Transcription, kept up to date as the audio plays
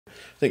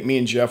I think me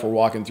and Jeff were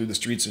walking through the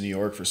streets of New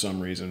York for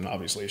some reason,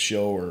 obviously a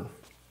show or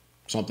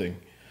something,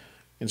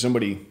 and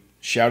somebody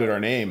shouted our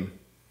name.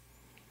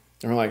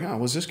 And we're like, oh,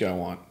 what's this guy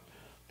want?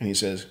 And he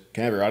says,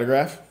 can I have your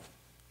autograph?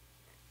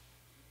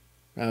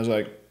 And I was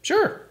like,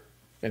 sure.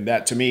 And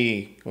that to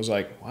me was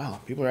like, wow,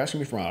 people are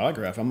asking me for my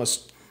autograph. I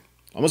must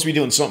be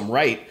doing something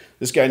right.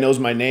 This guy knows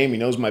my name. He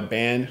knows my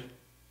band.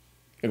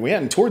 And we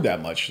hadn't toured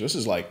that much. This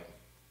is like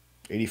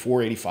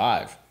 84,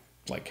 85.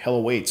 Like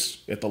hella weights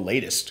at the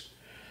latest.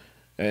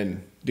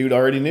 And dude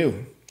already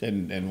knew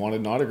and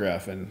wanted an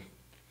autograph. And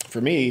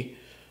for me,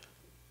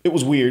 it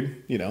was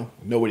weird, you know.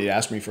 Nobody had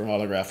asked me for an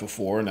autograph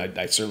before, and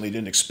I certainly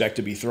didn't expect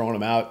to be throwing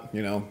them out,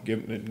 you know.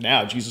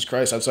 Now, Jesus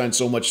Christ, I've signed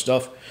so much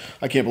stuff,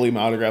 I can't believe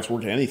my autograph's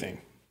worth anything.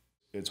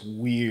 It's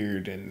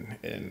weird,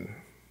 and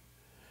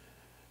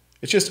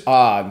it's just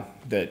odd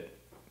that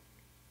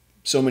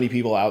so many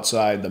people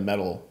outside the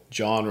metal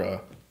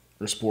genre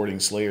are sporting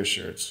Slayer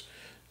shirts.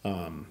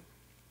 And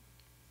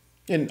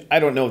I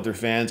don't know if they're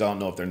fans, I don't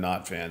know if they're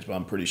not fans, but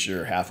I'm pretty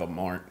sure half of them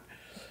aren't.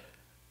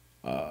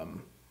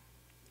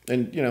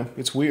 And, you know,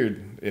 it's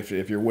weird. If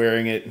you're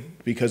wearing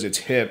it because it's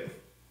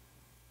hip,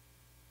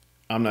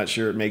 I'm not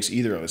sure it makes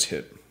either of us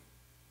hip.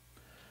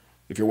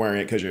 If you're wearing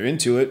it because you're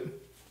into it,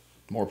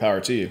 more power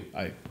to you.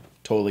 I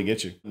totally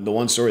get you. The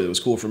one story that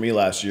was cool for me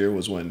last year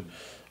was when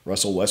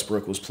Russell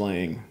Westbrook was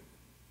playing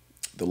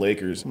the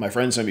Lakers. My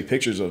friend sent me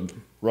pictures of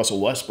Russell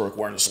Westbrook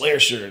wearing a Slayer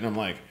shirt, and I'm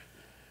like,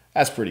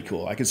 that's pretty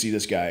cool. I can see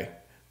this guy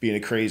being a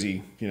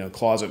crazy, you know,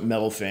 closet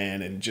metal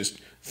fan and just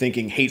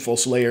thinking hateful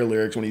Slayer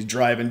lyrics when he's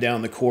driving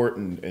down the court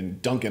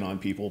and dunking on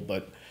people.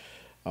 But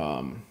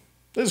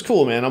this is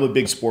cool, man. I'm a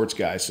big sports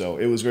guy, so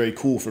it was very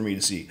cool for me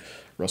to see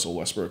Russell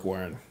Westbrook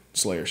wearing a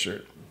Slayer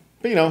shirt.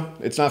 But, you know,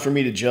 it's not for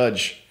me to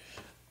judge.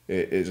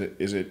 Is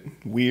it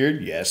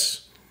weird?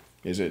 Yes.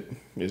 Is it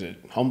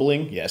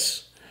humbling?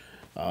 Yes.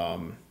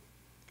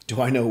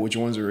 Do I know which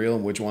ones are real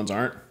and which ones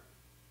aren't?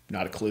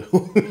 Not a clue.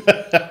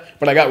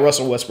 But I got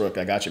Russell Westbrook.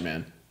 I got you,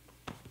 man.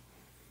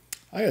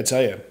 I gotta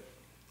tell you,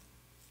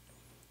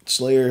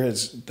 Slayer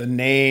has, the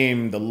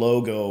name, the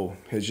logo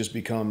has just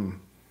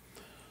become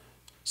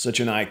such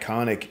an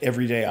iconic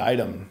everyday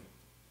item.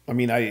 I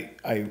mean, I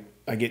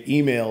get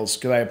emails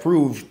because I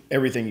approve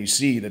everything you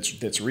see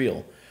that's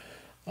real.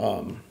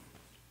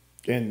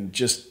 And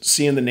just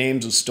seeing the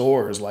names of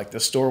stores, like the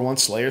store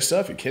wants Slayer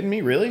stuff. You kidding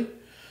me? Really?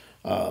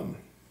 But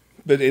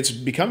it's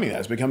becoming that.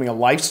 It's becoming a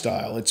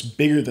lifestyle. It's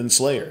bigger than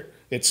Slayer.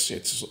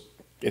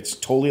 It's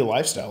totally a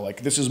lifestyle.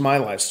 Like, this is my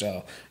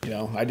lifestyle. You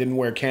know, I didn't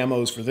wear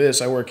camos for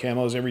this. I wear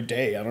camos every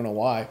day. I don't know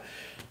why.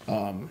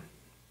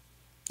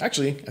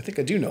 Actually, I think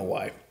I do know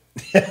why.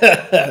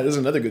 This is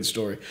another good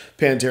story.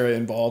 Pantera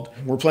involved.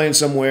 We're playing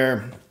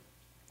somewhere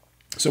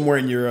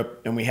in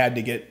Europe, and we had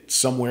to get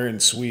somewhere in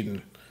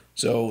Sweden.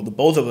 So the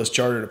both of us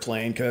chartered a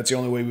plane because that's the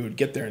only way we would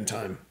get there in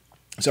time.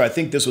 So I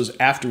think this was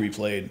after we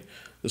played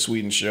the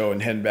Sweden show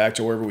and heading back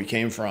to wherever we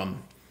came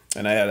from.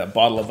 And I had a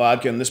bottle of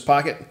vodka in this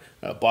pocket,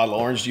 a bottle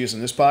of orange juice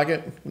in this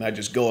pocket, and I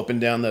just go up and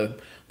down the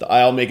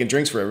aisle making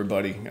drinks for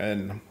everybody.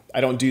 And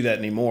I don't do that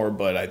anymore,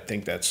 but I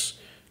think that's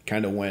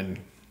kind of when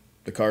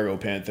the cargo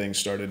pant thing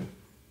started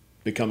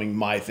becoming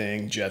my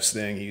thing, Jeff's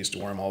thing. He used to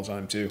wear them all the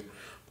time too.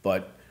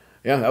 But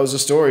yeah, that was the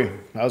story.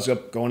 I was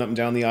going up and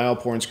down the aisle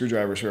pouring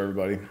screwdrivers for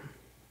everybody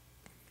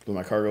with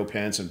my cargo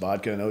pants and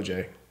vodka and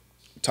OJ.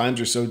 Times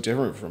are so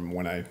different from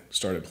when I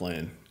started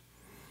playing.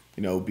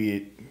 You know,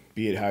 be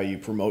it how you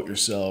promote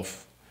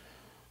yourself.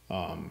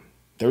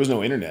 There was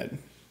no internet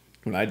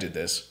when I did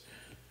this.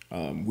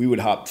 We would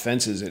hop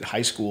fences at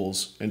high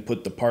schools and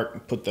put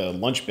the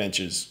lunch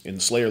benches in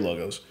the Slayer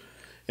logos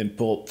and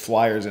pull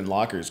flyers in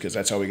lockers because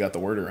that's how we got the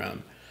word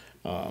around.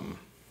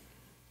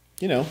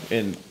 You know,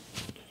 and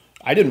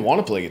I didn't want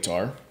to play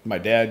guitar. My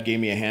dad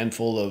gave me a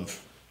handful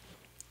of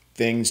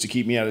things to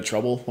keep me out of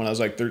trouble when I was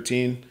like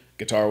 13.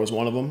 Guitar was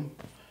one of them.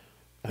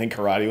 I think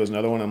karate was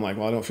another one. I'm like,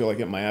 well, I don't feel like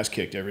getting my ass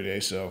kicked every day,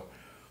 so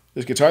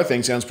this guitar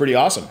thing sounds pretty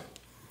awesome.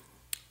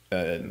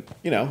 And,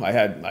 you know,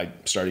 I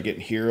started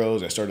getting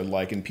heroes. I started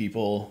liking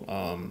people.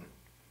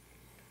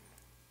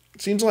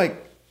 It seems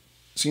like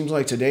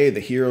today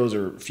the heroes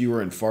are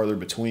fewer and farther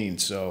between,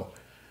 so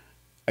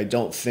I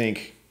don't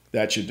think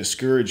that should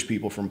discourage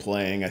people from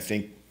playing. I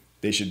think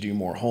they should do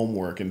more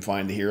homework and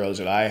find the heroes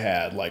that I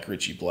had, like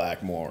Richie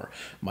Blackmore,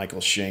 Michael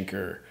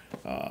Schenker,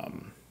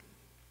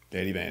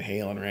 Eddie Van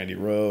Halen, Randy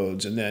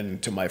Rhoads, and then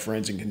to my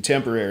friends and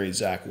contemporaries,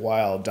 Zach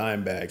Wilde,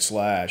 Dimebag,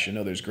 Slash. You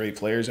know, there's great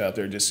players out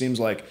there. It just seems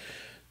like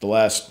the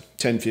last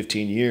 10,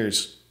 15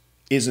 years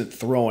isn't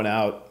throwing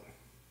out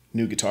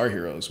new guitar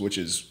heroes, which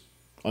is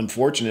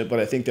unfortunate, but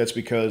I think that's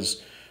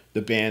because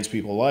the bands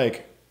people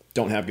like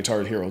don't have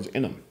guitar heroes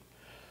in them.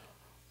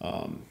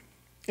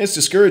 It's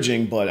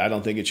discouraging, but I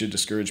don't think it should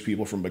discourage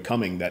people from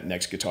becoming that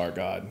next guitar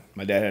god.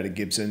 My dad had a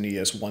Gibson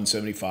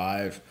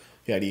ES-175.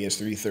 He had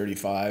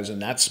ES-335s,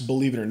 and that's,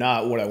 believe it or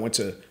not, what I went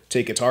to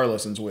take guitar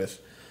lessons with.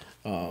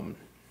 You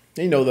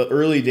know, the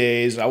early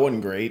days, I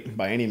wasn't great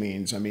by any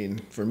means. I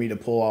mean, for me to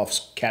pull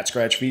off Cat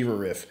Scratch Fever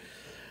riff,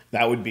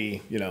 that would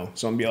be, you know,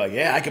 someone be like,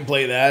 yeah, I can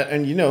play that.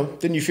 And, you know,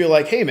 then you feel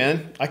like, hey,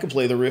 man, I can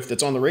play the riff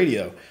that's on the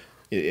radio.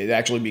 It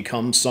actually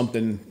becomes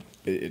something,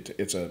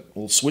 it's a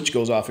little switch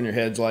goes off in your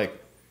head. It's like,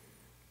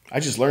 I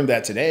just learned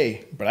that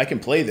today, but I can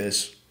play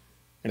this.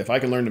 And if I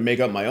can learn to make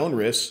up my own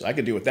riffs, I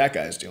could do what that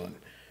guy's doing.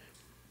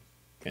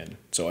 And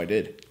so I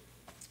did.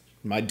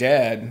 My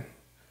dad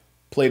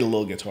played a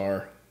little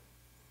guitar.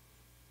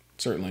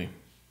 Certainly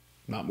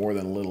not more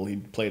than a little. He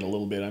played a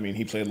little bit. I mean,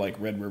 he played like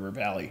Red River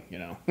Valley, you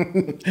know.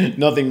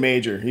 Nothing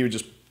major. He would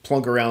just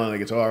plunk around on the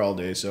guitar all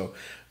day. So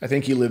I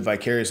think he lived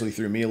vicariously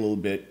through me a little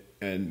bit.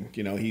 And,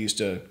 you know, he used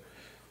to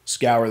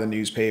scour the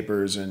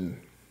newspapers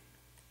and,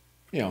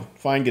 you know,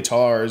 find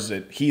guitars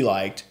that he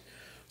liked,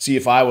 see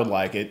if I would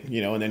like it,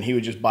 you know, and then he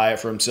would just buy it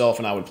for himself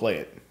and I would play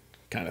it,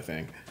 kind of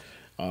thing.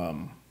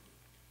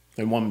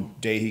 And one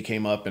day he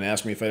came up and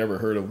asked me if I'd ever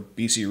heard of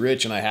BC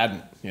Rich, and I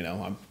hadn't. You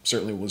know, I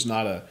certainly was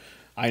not a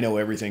I know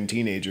everything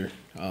teenager.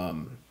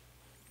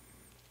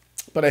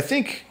 But I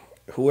think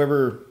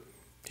whoever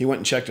he went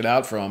and checked it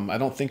out from, I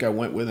don't think I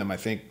went with him. I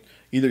think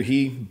either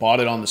he bought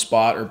it on the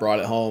spot or brought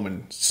it home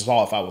and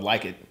saw if I would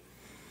like it.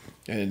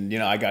 And, you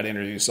know, I got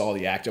introduced to all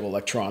the active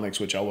electronics,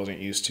 which I wasn't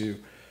used to.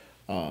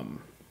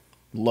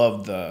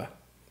 Loved the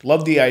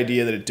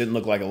idea that it didn't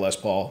look like a Les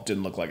Paul,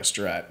 didn't look like a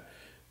Strat,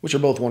 which are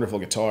both wonderful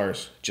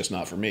guitars, just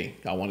not for me.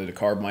 I wanted to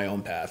carve my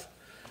own path.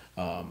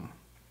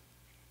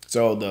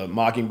 So the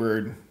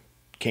Mockingbird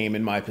came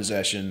in my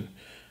possession.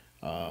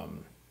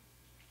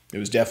 It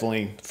was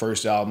definitely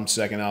first album,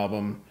 second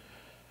album.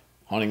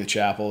 Haunting the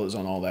Chapel is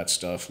on all that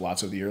stuff,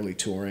 lots of the early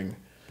touring.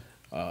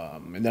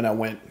 And then I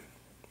went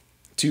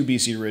to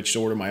BC Rich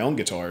to order my own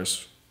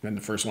guitars. And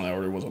the first one I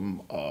ordered was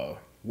a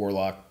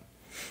Warlock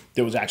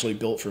that was actually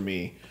built for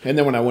me. And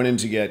then when I went in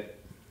to get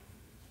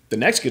the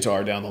next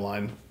guitar down the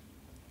line,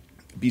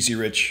 BC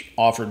Rich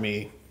offered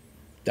me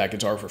that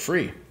guitar for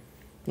free.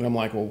 And I'm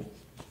like, well,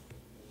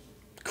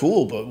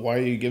 cool, but why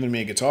are you giving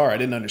me a guitar? I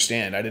didn't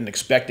understand. I didn't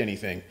expect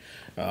anything.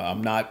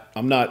 I'm not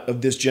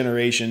of this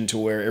generation to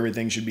where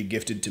everything should be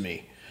gifted to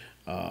me.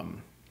 I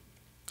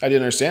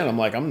didn't understand. I'm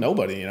like, I'm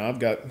nobody, you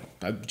know.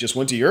 I just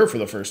went to Europe for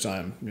the first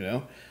time, you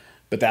know.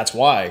 But that's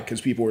why, because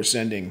people were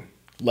sending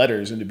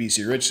letters into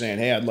BC Rich saying,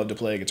 hey, I'd love to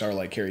play a guitar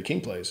like Kerry King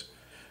plays.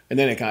 And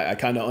then I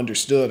kind of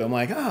understood. I'm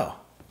like, oh,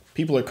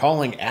 people are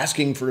calling,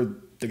 asking for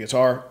the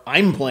guitar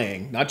I'm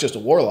playing, not just a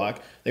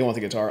Warlock. They want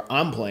the guitar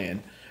I'm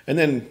playing. And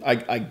then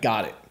I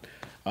got it.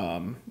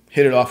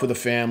 Hit it off with the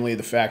family.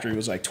 The factory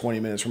was like 20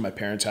 minutes from my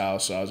parents'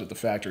 house, so I was at the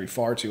factory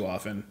far too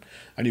often.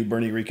 I knew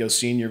Bernie Rico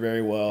Sr.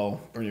 very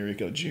well, Bernie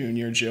Rico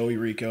Jr., Joey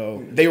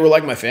Rico. They were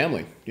like my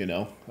family, you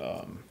know,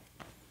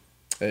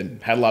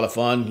 and had a lot of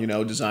fun, you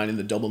know, designing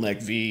the double neck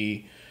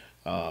V,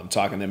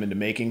 talking them into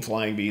making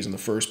flying Vs in the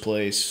first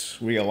place.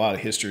 We got a lot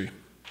of history.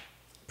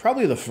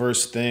 Probably the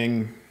first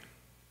thing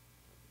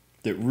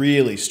that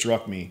really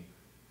struck me,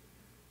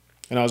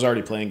 and I was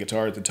already playing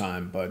guitar at the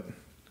time, but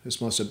this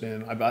must have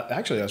been,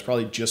 actually I was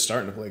probably just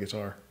starting to play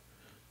guitar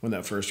when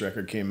that first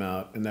record came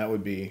out, and that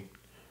would be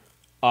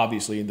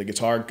obviously the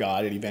guitar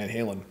god, Eddie Van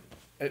Halen.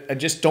 I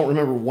just don't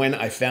remember when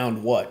I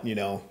found what, you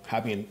know. I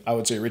mean, I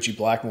would say Richie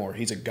Blackmore,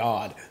 he's a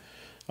god.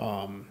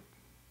 Michael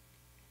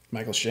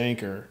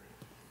Schenker,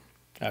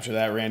 after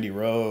that Randy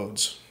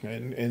Rhoads,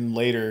 and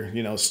later,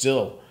 you know,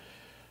 still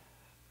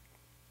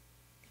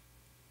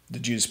the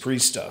Judas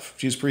Priest stuff.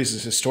 Judas Priest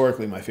is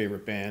historically my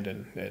favorite band,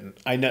 and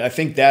I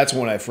think that's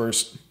when I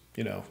first,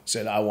 you know,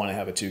 said I want to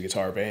have a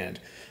 2-guitar band,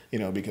 you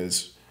know,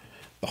 because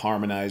the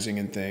harmonizing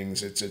and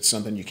things, it's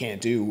something you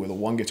can't do with a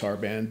 1-guitar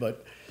band.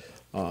 But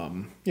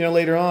you know,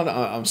 later on,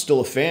 I'm still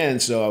a fan,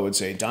 so I would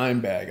say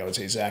Dimebag, I would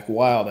say Zakk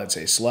Wylde, I'd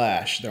say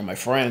Slash. They're my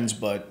friends,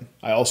 but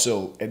I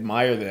also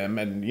admire them,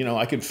 and you know,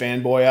 I could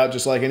fanboy out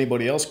just like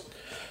anybody else.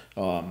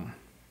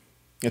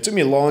 It took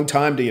me a long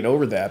time to get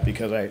over that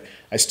because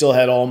I still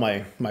had all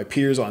my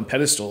peers on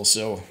pedestals.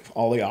 So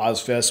all the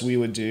Ozfests we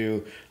would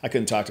do, I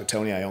couldn't talk to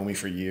Tony Iommi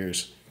for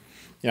years.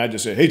 You know, I'd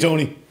just say, hey,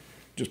 Tony,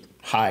 just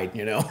hide,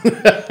 you know.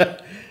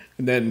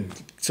 And then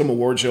some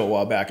award show a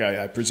while back,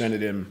 I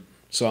presented him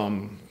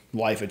some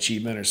life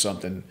achievement or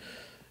something.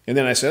 And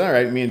then I said, all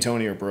right, me and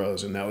Tony are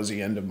bros. And that was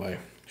the end of my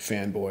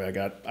fanboy.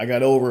 I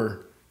got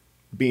over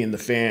being the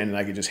fan, and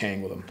I could just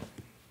hang with him.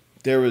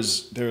 There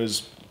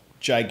was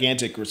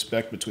gigantic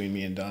respect between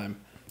me and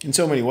Dime in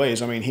so many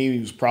ways. I mean, he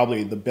was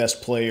probably the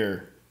best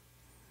player,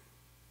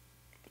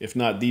 if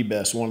not the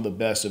best, one of the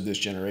best of this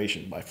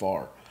generation by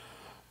far.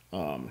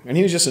 And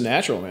he was just a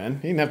natural, man.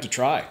 He didn't have to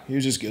try. He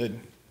was just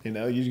good. You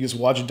know, you just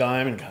watch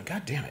Dime and go,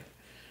 God damn it,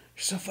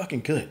 you're so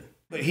fucking good.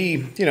 But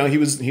he, you know, he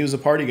was a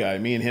party guy.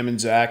 Me and him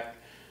and Zach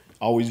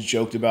always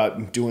joked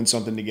about doing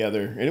something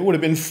together, and it would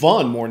have been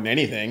fun more than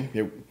anything.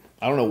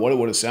 I don't know what it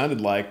would have sounded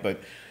like,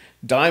 but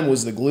Dime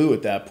was the glue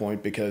at that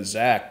point because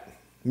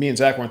me and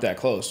Zach weren't that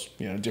close,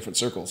 you know, different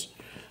circles.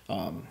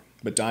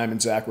 But Dime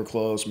and Zach were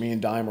close. Me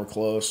and Dime were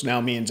close.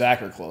 Now me and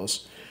Zach are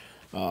close.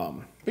 But,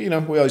 you know,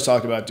 we always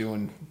talk about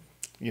doing,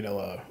 you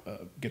know, a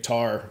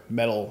guitar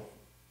metal,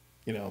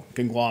 you know,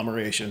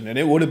 conglomeration. And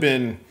it would have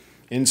been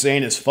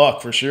insane as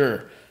fuck for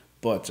sure.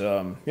 But,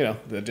 you know,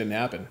 that didn't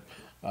happen.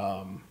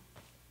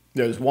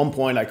 There was one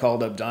point I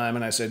called up Dime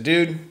and I said,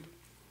 dude,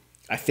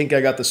 I think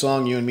I got the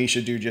song You and Me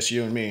Should Do, Just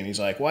You and Me. And he's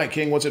like, why,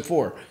 King, what's it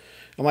for?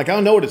 I'm like, I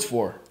don't know what it's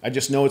for. I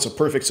just know it's a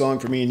perfect song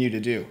for me and you to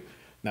do.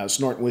 Now,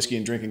 snorting whiskey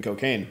and drinking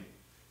cocaine.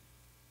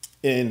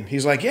 And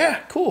he's like,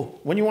 yeah,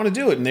 cool. When you want to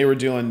do it? And they were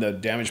doing the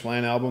Damage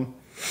Plan album.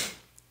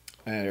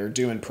 And they were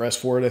doing press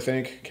for it, I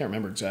think. Can't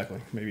remember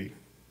exactly. Maybe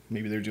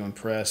they're doing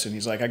press. And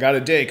he's like, I got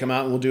a day. Come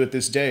out and we'll do it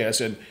this day. I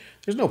said,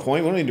 there's no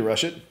point. We don't need to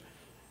rush it.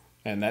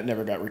 And that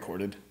never got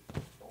recorded.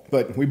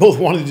 But we both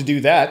wanted to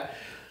do that.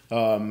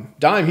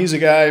 Dime, he's a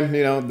guy,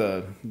 you know,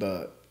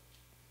 the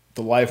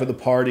life of the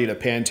party at a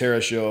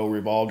Pantera show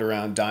revolved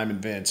around Dime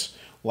and Vince.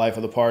 Life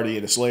of the party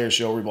at a Slayer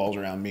show revolves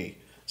around me.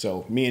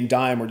 So me and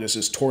Dime were just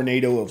this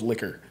tornado of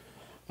liquor.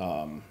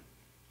 The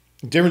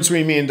difference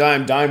between me and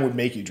Dime would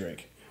make you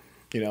drink.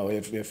 You know,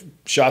 if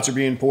shots are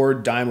being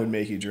poured, Dime would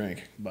make you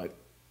drink. But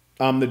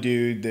I'm the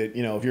dude that,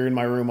 you know, if you're in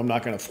my room, I'm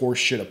not going to force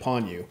shit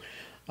upon you.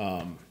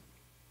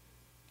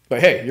 But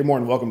hey, you're more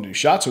than welcome to do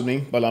shots with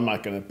me, but I'm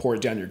not going to pour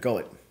it down your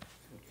gullet.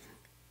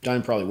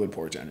 Dime probably would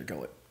pour it down your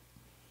gullet.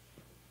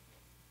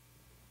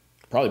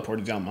 Probably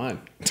poured it down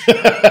mine.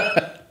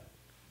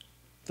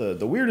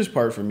 The weirdest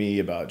part for me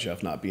about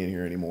Jeff not being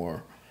here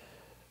anymore,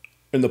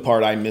 and the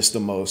part I miss the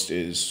most,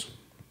 is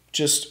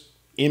just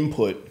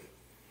input,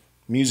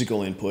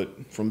 musical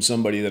input from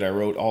somebody that I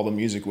wrote all the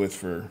music with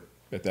for,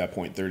 at that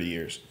point, 30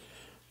 years.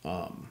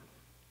 And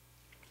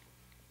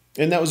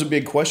that was a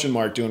big question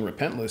mark doing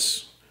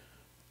Repentless.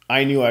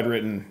 I knew I'd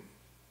written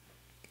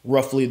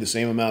roughly the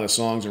same amount of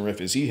songs and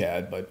riff as he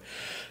had, but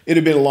it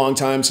had been a long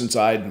time since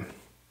I'd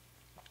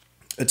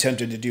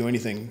attempted to do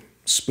anything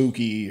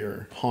spooky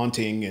or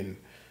haunting, and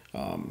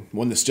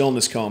When the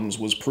Stillness Comes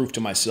was proof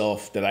to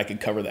myself that I could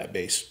cover that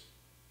bass.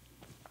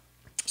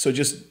 So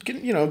just,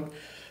 you know,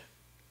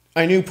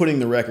 I knew putting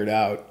the record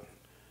out,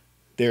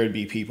 there would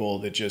be people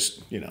that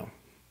just, you know,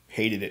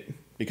 hated it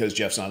because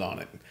Jeff's not on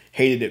it.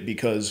 Hated it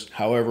because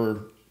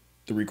however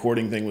the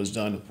recording thing was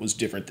done was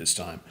different this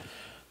time.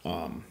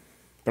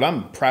 But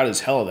I'm proud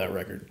as hell of that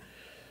record.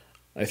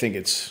 I think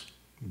it's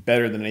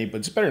better than any, but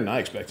it's better than I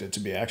expected it to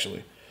be,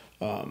 actually.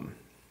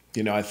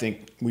 You know, I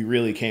think we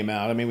really came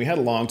out. I mean, we had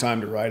a long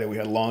time to write it. We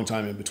had a long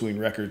time in between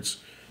records.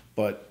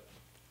 But,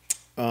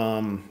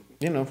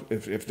 you know,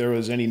 if there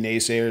was any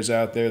naysayers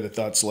out there that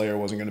thought Slayer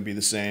wasn't going to be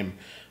the same,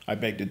 I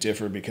beg to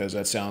differ, because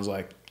that sounds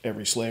like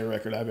every Slayer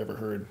record I've ever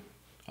heard.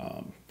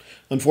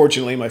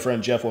 Unfortunately, my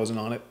friend Jeff wasn't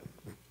on it,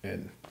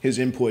 and his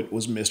input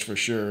was missed for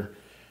sure.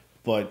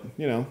 But,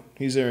 you know,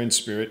 he's there in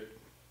spirit.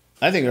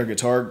 I think our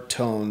guitar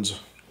tones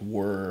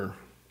were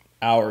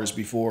hours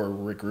before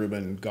Rick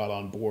Rubin got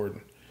on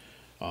board.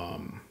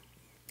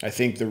 I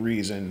think the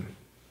reason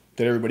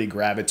that everybody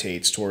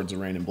gravitates towards the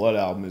Rain and Blood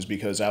album is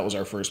because that was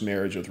our first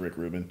marriage with Rick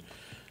Rubin.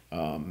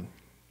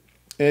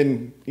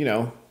 And, you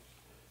know,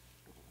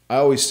 I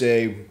always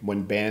say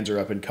when bands are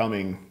up and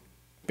coming,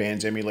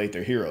 bands emulate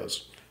their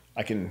heroes.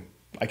 I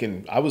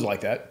was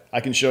like that. I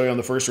can show you on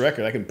the first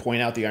record, I can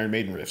point out the Iron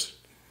Maiden riffs.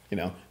 You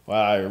know, well,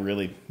 I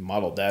really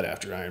modeled that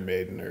after Iron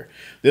Maiden, or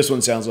this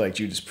one sounds like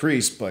Judas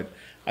Priest, but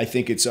I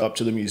think it's up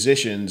to the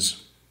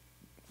musicians.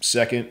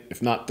 Second,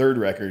 if not third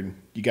record,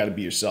 you got to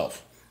be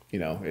yourself. You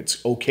know,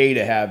 it's okay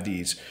to have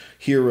these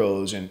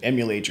heroes and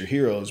emulate your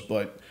heroes,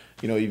 but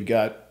you know, you've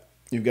got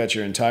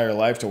your entire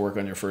life to work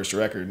on your first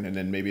record, and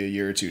then maybe a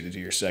year or two to do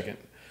your second.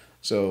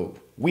 So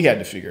we had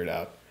to figure it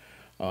out.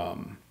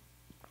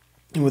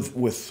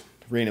 With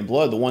Rain and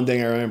Blood, the one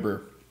thing I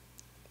remember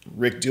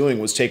Rick doing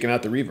was taking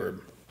out the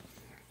reverb.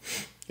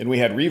 And we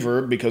had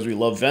reverb because we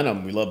love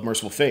Venom, we love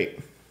Merciful Fate,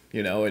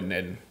 you know,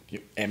 and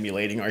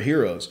emulating our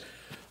heroes.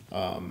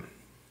 And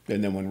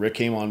then when Rick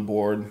came on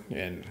board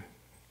and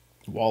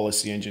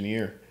Wallace, the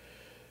engineer,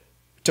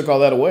 took all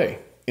that away,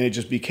 and it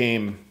just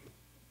became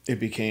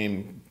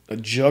a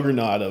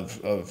juggernaut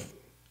of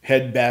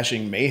head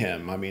bashing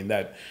mayhem. I mean,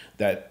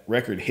 that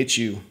record hits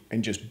you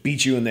and just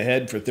beats you in the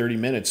head for 30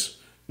 minutes.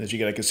 As you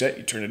get a cassette,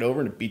 you turn it over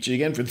and it beats you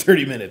again for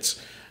 30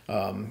 minutes.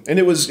 And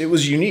it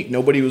was unique.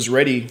 Nobody was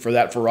ready for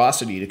that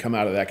ferocity to come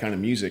out of that kind of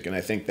music, and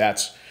I think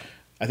that's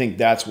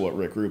what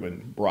Rick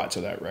Rubin brought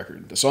to that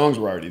record. The songs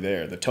were already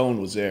there, the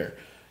tone was there.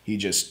 He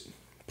just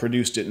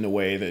produced it in a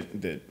way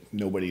that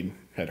nobody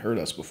had heard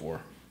us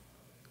before.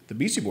 The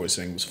Beastie Boys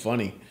thing was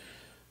funny,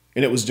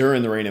 and it was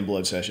during the Rain and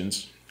Blood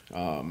sessions.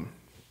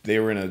 They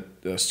were in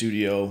a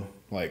studio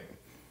like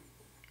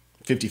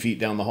 50 feet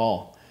down the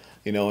hall,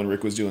 you know, and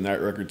Rick was doing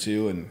that record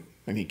too,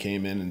 and he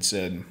came in and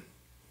said,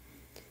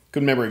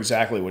 couldn't remember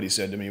exactly what he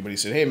said to me, but he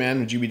said, hey man,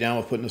 would you be down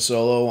with putting a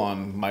solo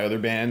on my other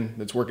band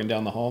that's working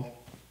down the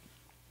hall?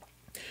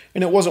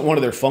 And it wasn't one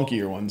of their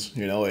funkier ones,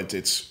 you know,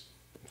 it's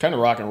kind of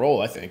rock and roll,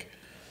 I think.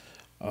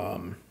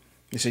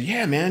 He said,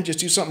 yeah man, just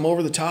do something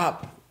over the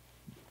top.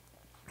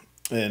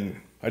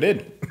 And I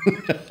did.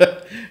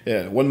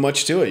 Yeah, wasn't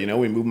much to it, you know.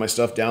 We moved my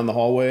stuff down the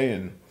hallway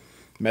and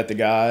met the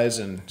guys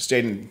and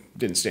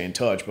didn't stay in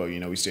touch, but, you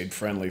know, we stayed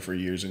friendly for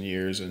years and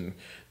years and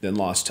then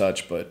lost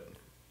touch. But,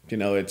 you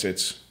know,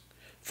 it's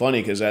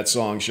funny because that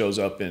song shows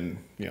up in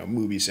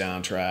movie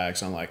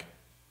soundtracks. I'm like,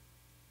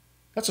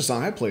 that's a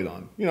song I played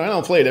on. I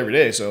don't play it every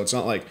day, so it's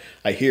not like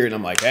I hear it and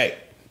I'm like, hey,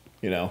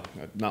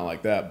 not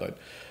like that. But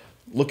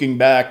looking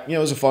back, it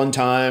was a fun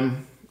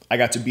time. I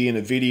got to be in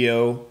a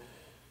video,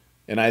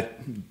 and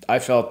I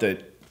felt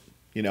that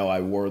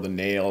I wore the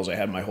nails. I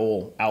had my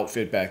whole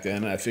outfit back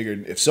then, and I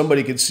figured if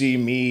somebody could see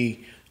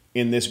me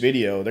in this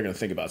video, they're going to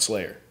think about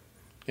Slayer.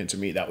 And to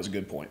me, that was a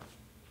good point.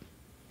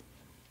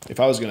 If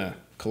I was going to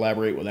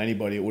collaborate with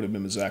anybody, it would have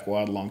been with Zakk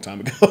Wylde a long time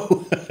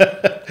ago.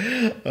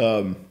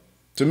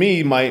 To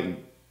me,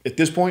 at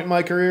this point in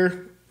my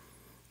career,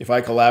 if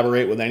I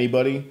collaborate with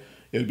anybody,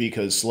 it would be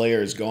because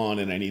Slayer is gone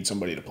and I need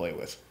somebody to play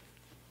with.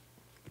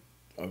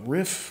 A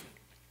riff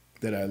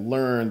that I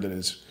learned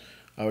that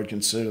I would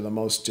consider the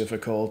most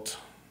difficult.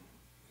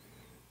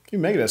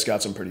 Megadeth's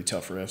got some pretty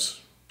tough riffs.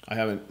 I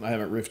haven't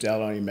riffed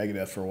out on any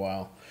Megadeth for a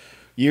while.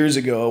 Years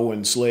ago,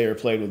 when Slayer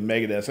played with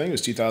Megadeth, I think it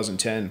was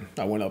 2010,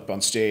 I went up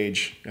on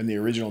stage and the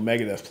original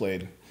Megadeth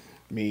played.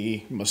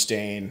 Me,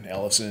 Mustaine,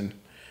 Ellison,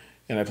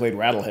 and I played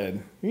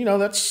Rattlehead.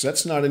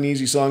 That's not an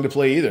easy song to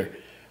play either.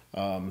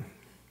 So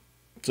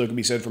it can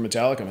be said for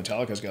Metallica.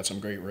 Metallica's got some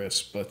great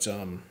riffs, but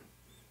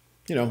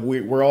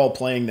we're all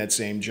playing that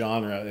same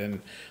genre,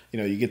 and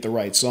you get the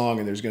right song,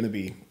 and there's going to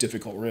be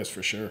difficult riffs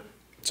for sure.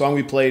 The song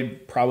we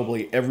played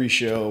probably every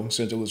show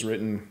since it was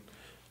written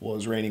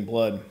was "Raining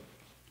Blood."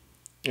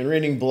 And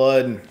 "Raining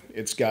Blood,"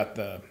 it's got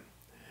I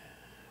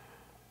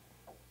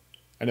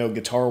know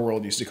Guitar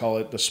World used to call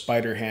it the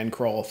spider hand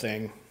crawl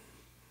thing.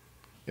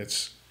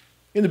 It's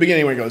in the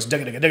beginning when it goes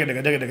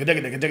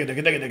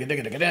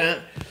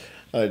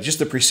just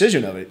the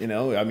precision of it,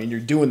 I mean, you're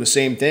doing the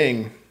same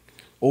thing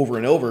over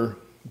and over,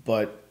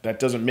 but that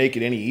doesn't make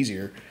it any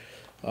easier.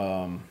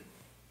 And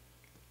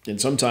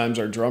sometimes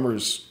our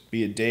drummers,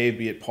 be it Dave,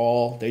 be it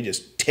Paul, they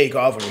just take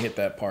off when we hit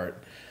that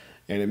part,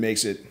 and it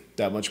makes it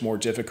that much more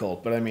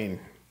difficult. But I mean,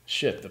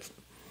 shit,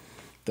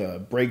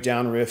 the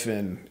breakdown riff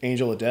in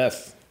Angel of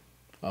Death,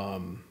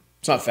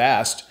 it's not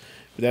fast,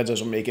 but that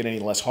doesn't make it any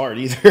less hard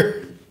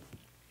either.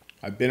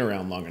 I've been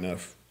around long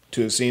enough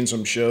to have seen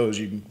some shows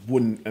you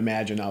wouldn't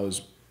imagine I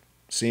was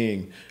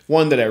seeing.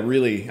 One that I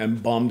really am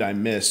bummed I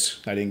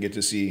missed, I didn't get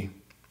to see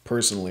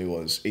personally,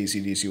 was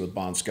AC/DC with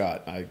Bon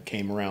Scott. I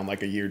came around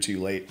like a year too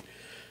late.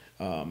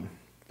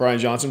 Brian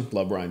Johnson,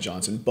 love Brian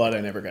Johnson, but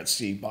I never got to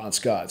see Bon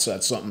Scott, so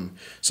that's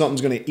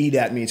something's going to eat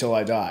at me till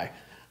I die.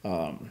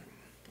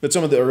 But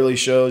some of the early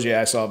shows,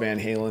 I saw Van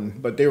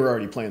Halen, but they were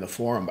already playing the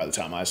Forum by the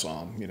time I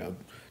saw them,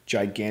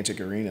 gigantic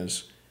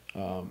arenas.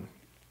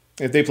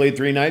 If they played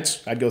 3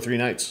 nights, I'd go 3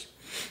 nights.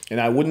 And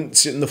I wouldn't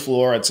sit in the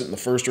floor. I'd sit in the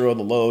first row of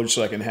the loge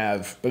so I can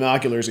have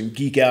binoculars and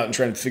geek out and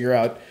try to figure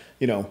out,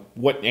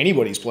 what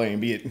anybody's playing,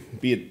 be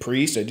it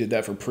Priest. I did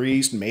that for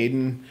Priest,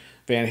 Maiden,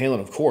 Van Halen,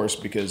 of course,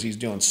 because he's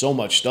doing so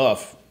much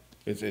stuff.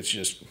 It's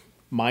just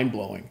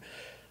mind-blowing.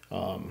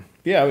 I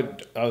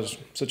was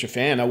such a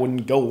fan. I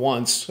wouldn't go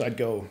once. I'd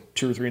go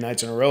 2 or 3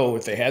 nights in a row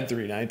if they had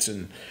 3 nights,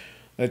 and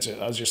I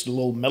was just a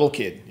little metal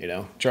kid,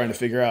 trying to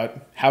figure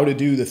out how to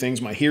do the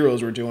things my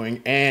heroes were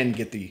doing and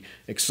get the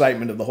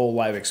excitement of the whole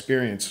live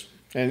experience.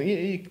 And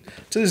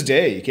to this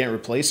day, you can't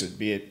replace it,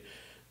 be it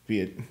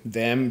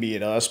them, be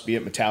it us, be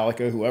it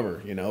Metallica,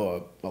 whoever.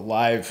 A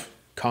live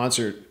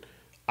concert,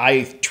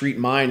 I treat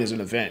mine as an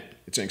event.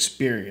 It's an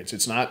experience.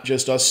 It's not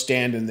just us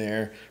standing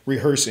there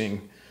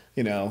rehearsing.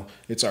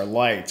 It's our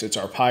lights, it's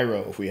our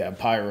pyro if we have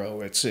pyro.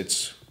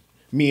 It's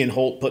me and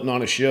Holt putting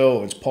on a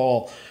show. It's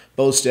Paul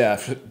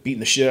Bostaff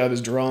beating the shit out of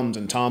his drums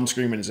and Tom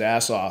screaming his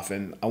ass off.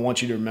 And I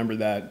want you to remember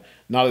that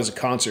not as a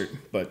concert,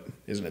 but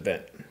as an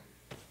event.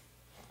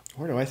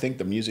 Where do I think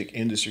the music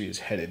industry is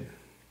headed?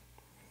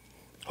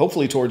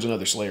 Hopefully towards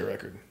another Slayer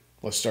record.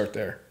 Let's start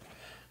there.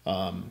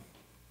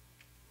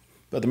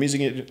 But the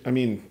music,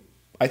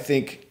 I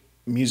think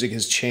music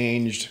has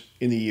changed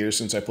in the years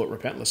since I put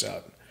Repentless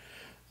out.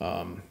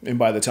 And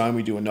by the time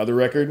we do another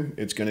record,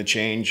 it's going to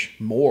change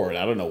more, and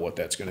I don't know what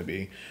that's going to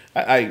be.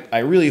 I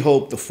really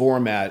hope the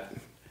format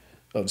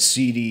of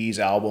CDs,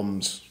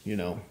 albums,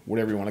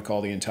 whatever you want to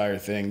call the entire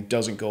thing,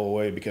 doesn't go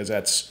away, because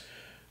that's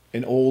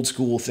an old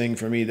school thing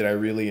for me that I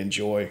really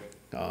enjoy.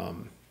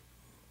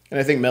 And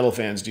I think metal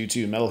fans do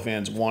too. Metal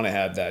fans want to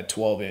have that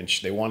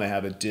 12-inch. They want to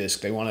have a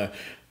disc.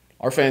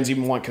 Our fans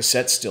even want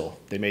cassettes still.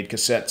 They made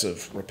cassettes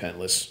of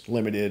Repentless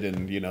limited,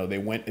 and they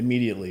went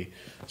immediately.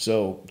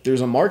 So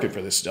there's a market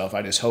for this stuff.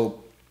 I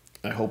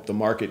hope the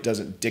market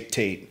doesn't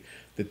dictate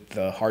that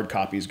the hard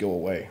copies go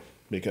away,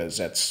 because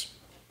that's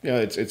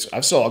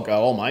I've still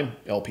got all my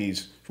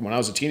LPs from when I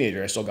was a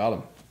teenager. I still got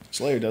them.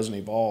 Slayer doesn't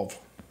evolve.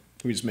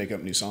 We just make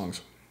up new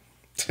songs.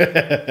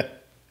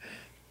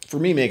 For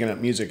me, making up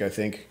music, I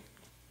think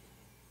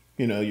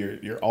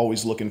you're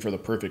always looking for the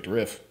perfect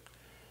riff.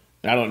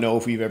 I don't know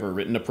if we've ever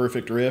written a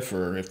perfect riff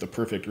or if the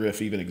perfect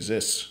riff even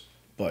exists,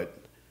 but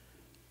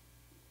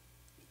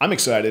I'm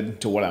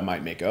excited to what I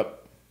might make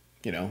up.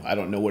 I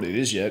don't know what it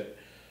is yet.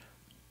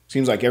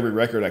 Seems like every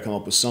record I come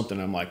up with something,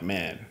 I'm like,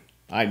 man,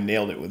 I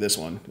nailed it with this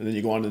one. And then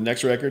you go on to the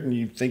next record and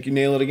you think you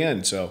nail it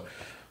again. So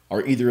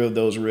are either of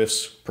those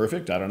riffs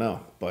perfect? I don't know.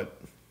 But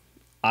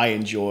I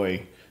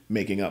enjoy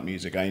making up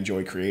music. I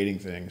enjoy creating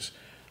things.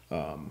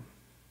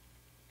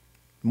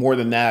 More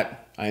than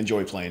that, I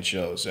enjoy playing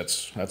shows.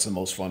 That's the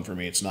most fun for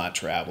me. It's not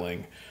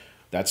traveling.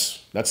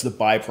 That's the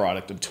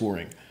byproduct of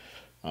touring.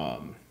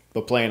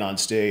 But playing on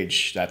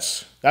stage,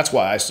 that's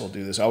why I still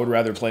do this. I would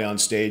rather play on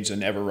stage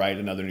than ever write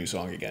another new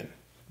song again,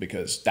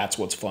 because that's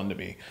what's fun to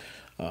me.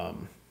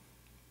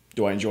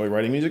 Do I enjoy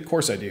writing music? Of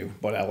course I do,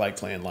 but I like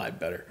playing live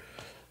better.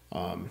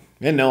 And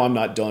no, I'm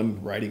not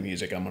done writing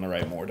music. I'm going to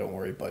write more, don't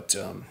worry. But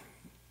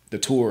the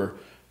tour,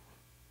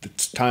 the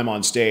time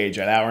on stage,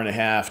 an hour and a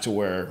half to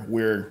where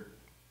we're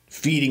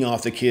feeding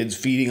off the kids,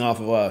 feeding off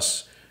of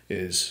us,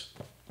 that's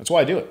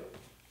why I do it.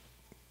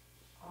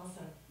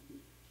 Awesome.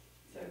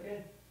 So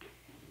good.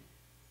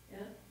 Yeah?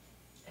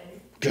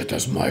 Eddie? Get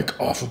this mic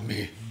off of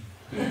me.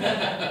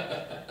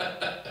 That's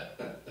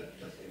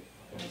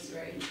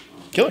great.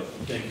 Killer.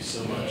 Thank you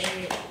so much.